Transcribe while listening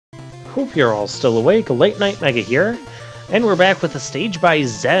Hope you're all still awake. Late Night Mega here. And we're back with a stage by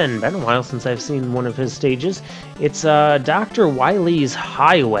Zen. Been a while since I've seen one of his stages. It's Dr. Wily's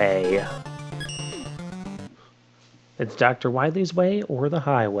Highway. It's Dr. Wily's Way or the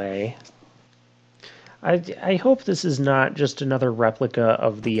Highway. I hope this is not just another replica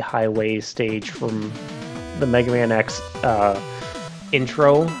of the Highway stage from the Mega Man X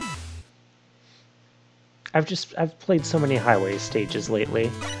intro. I've played so many Highway stages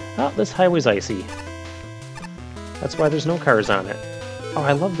lately. Oh, this highway's icy. That's why there's no cars on it. Oh,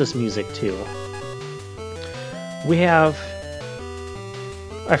 I love this music too. We have...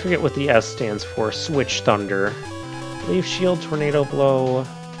 I forget what the S stands for. Switch Thunder. Leaf Shield, Tornado Blow.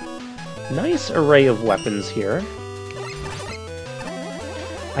 Nice array of weapons here.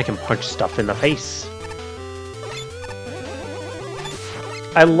 I can punch stuff in the face.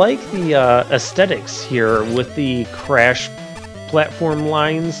 I like the aesthetics here with the crash platform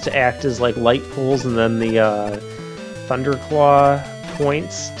lines to act as like light poles, and then the Thunderclaw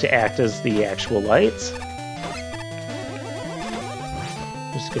points to act as the actual lights. I'm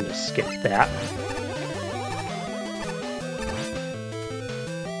just gonna skip that.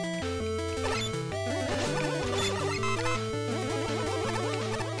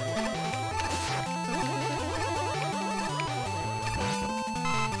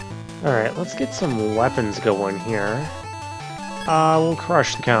 Alright, let's get some weapons going here. We'll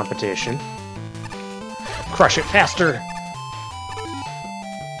crush the competition. Crush it faster!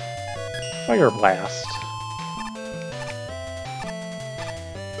 Fire Blast.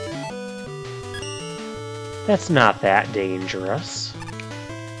 That's not that dangerous.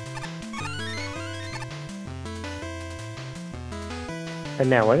 And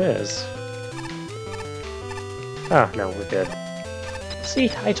now it is. Oh, no, we're good. See,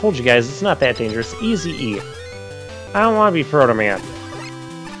 I told you guys, it's not that dangerous. Easy E. I don't want to be Proto Man.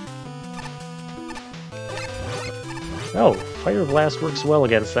 Oh, Fire Blast works well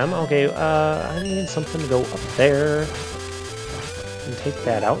against them. Okay, I need something to go up there. And take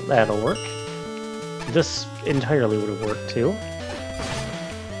that out. That'll work. This entirely would have worked, too.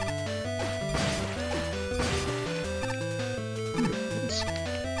 It's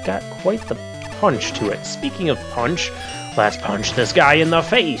got quite the punch to it. Speaking of punch... let's punch this guy in the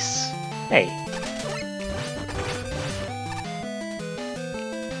face! Hey.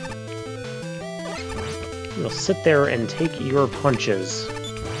 You'll sit there and take your punches.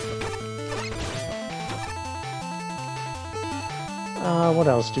 What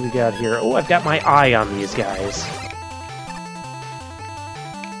else do we got here? Oh, I've got my eye on these guys.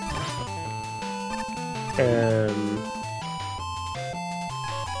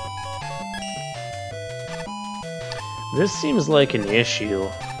 This seems like an issue.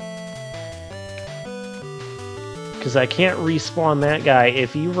 Because I can't respawn that guy.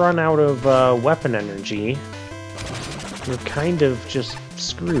 If you run out of weapon energy, you're kind of just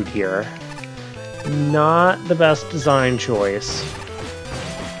screwed here. Not the best design choice.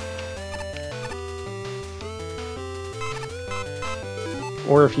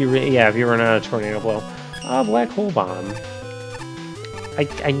 Or if you run out of Tornado Blow. Black Hole Bomb.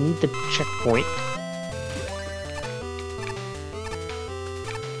 I need the checkpoint.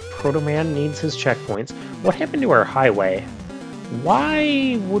 Proto Man needs his checkpoints. What happened to our highway?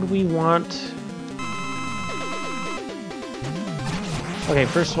 Why would we want... Okay,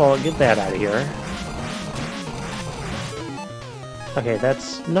 first of all, get that out of here. Okay,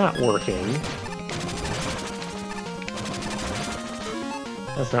 that's not working.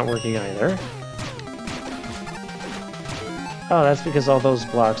 That's not working either. Oh, that's because all those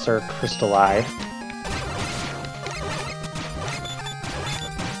blocks are Crystal Eye.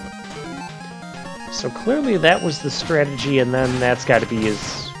 So clearly that was the strategy, and then that's got to be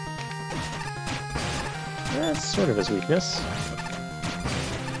his... that's sort of his weakness.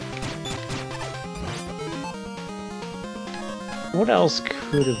 What else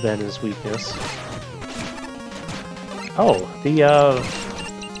could have been his weakness? Oh, the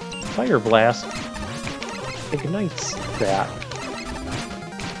Fire Blast ignites that.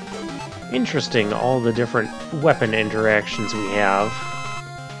 Interesting, all the different weapon interactions we have.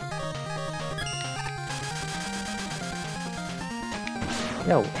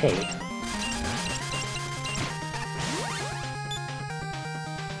 No, hey.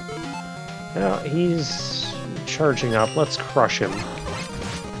 Now, he's charging up. Let's crush him.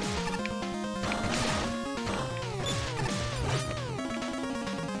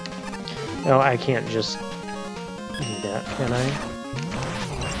 No, I can't just do that, can I?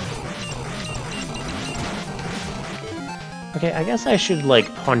 Okay, I guess I should,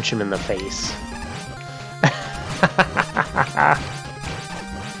 like, punch him in the face.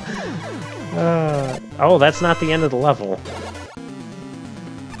 Oh, that's not the end of the level.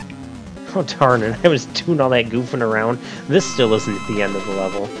 Oh, darn it. I was doing all that goofing around. This still isn't the end of the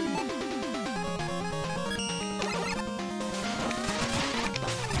level.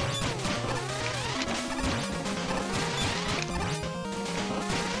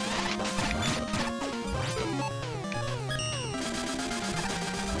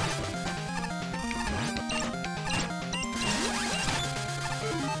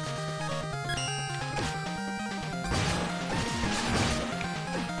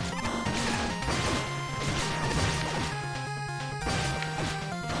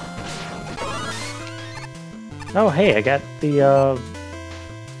 Oh, hey, I got the,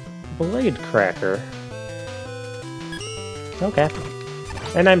 Blade Cracker. Okay.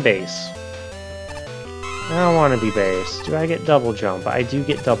 And I'm base. I don't want to be base. Do I get double jump? I do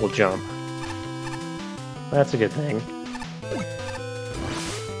get double jump. That's a good thing.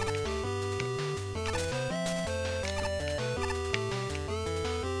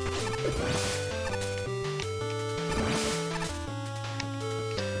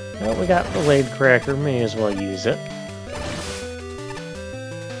 Well, we got Blade Cracker, may as well use it.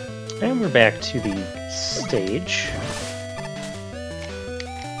 And we're back to the stage.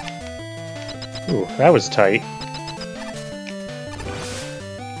 Ooh, that was tight.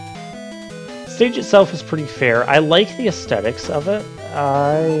 The stage itself is pretty fair. I like the aesthetics of it.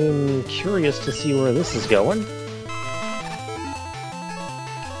 I'm curious to see where this is going.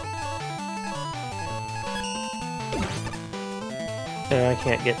 I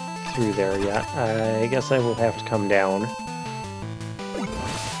can't get through there yet. I guess I will have to come down.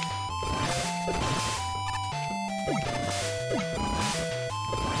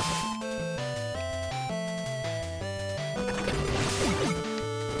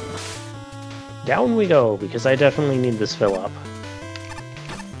 Down we go, because I definitely need this fill up.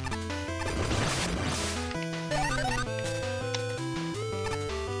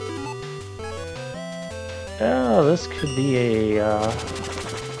 Oh, this could be a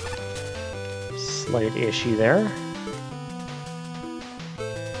slight issue there.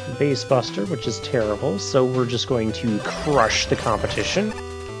 Base Buster, which is terrible, so we're just going to crush the competition.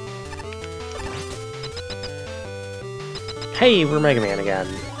 Hey, we're Mega Man again.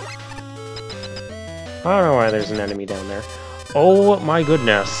 I don't know why there's an enemy down there. Oh my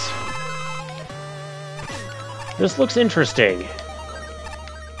goodness. This looks interesting.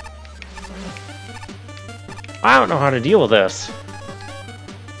 I don't know how to deal with this.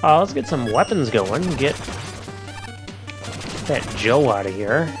 Let's get some weapons going. Get that Joe out of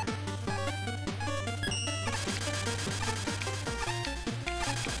here.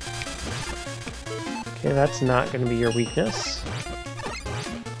 Okay, that's not going to be your weakness.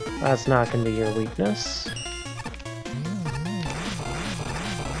 That's not going to be your weakness.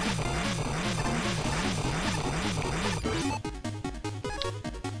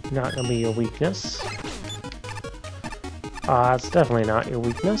 Not going to be your weakness. It's definitely not your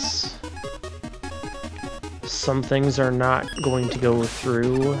weakness. Some things are not going to go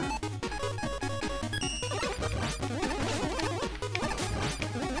through.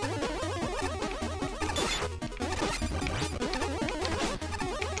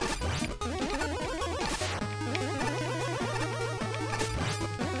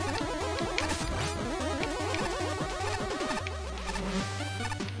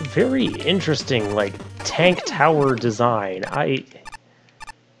 Very interesting, like, tank tower design. I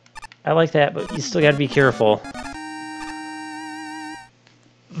like that, but you still gotta be careful.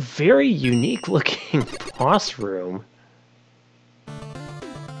 Very unique looking boss room.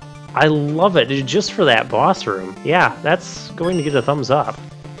 I love it, just for that boss room. Yeah, that's going to get a thumbs up.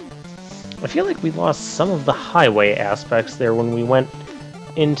 I feel like we lost some of the highway aspects there when we went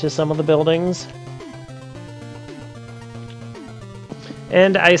into some of the buildings.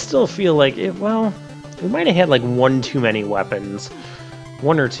 And I still feel like, well, we might have had like one too many weapons.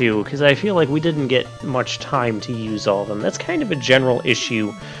 One or two, because I feel like we didn't get much time to use all of them. That's kind of a general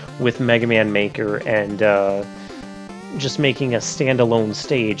issue with Mega Man Maker and just making a standalone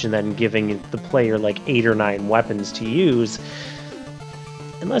stage and then giving the player like 8 or 9 weapons to use.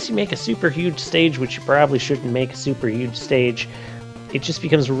 Unless you make a super huge stage, which you probably shouldn't make a super huge stage, it just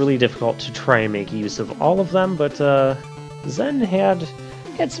becomes really difficult to try and make use of all of them, but Zen had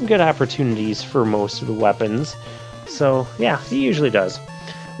some good opportunities for most of the weapons. So, yeah, he usually does.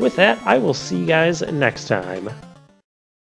 With that, I will see you guys next time.